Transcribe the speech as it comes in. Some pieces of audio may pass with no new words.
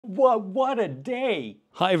What a day!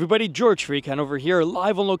 Hi everybody, George Firican over here,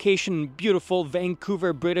 live on location in beautiful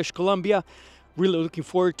Vancouver, British Columbia. Really looking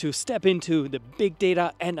forward to step into the Big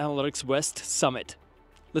Data and Analytics West Summit.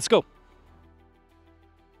 Let's go!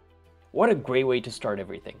 What a great way to start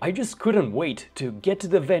everything. I just couldn't wait to get to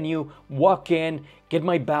the venue, walk in, get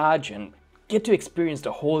my badge, and get to experience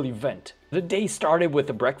the whole event. The day started with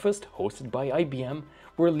a breakfast hosted by IBM,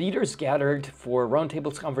 where leaders gathered for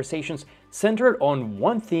roundtable conversations centered on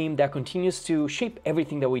one theme that continues to shape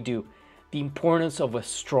everything that we do: the importance of a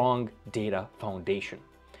strong data foundation.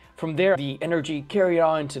 From there, the energy carried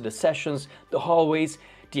on to the sessions, the hallways,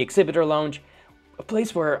 the exhibitor lounge, a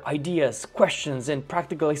place where ideas, questions, and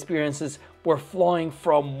practical experiences were flowing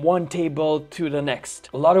from one table to the next.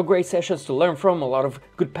 A lot of great sessions to learn from, a lot of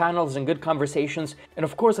good panels and good conversations, and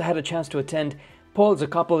of course I had a chance to attend Paul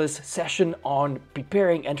Zakopoulos' session on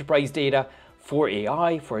preparing enterprise data for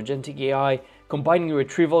AI, for agentic AI, combining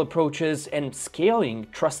retrieval approaches and scaling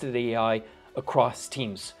trusted AI across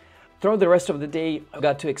teams. Throughout the rest of the day, I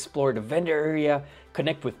got to explore the vendor area,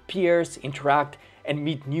 connect with peers, interact, and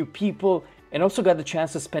meet new people, and also got the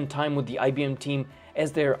chance to spend time with the IBM team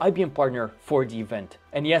as their IBM partner for the event.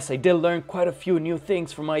 And yes, I did learn quite a few new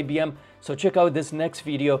things from IBM, so check out this next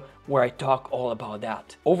video where I talk all about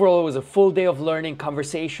that. Overall, it was a full day of learning,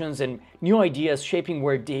 conversations, and new ideas shaping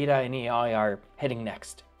where data and AI are heading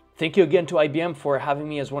next. Thank you again to IBM for having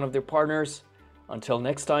me as one of their partners. Until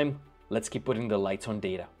next time, let's keep putting the lights on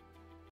data.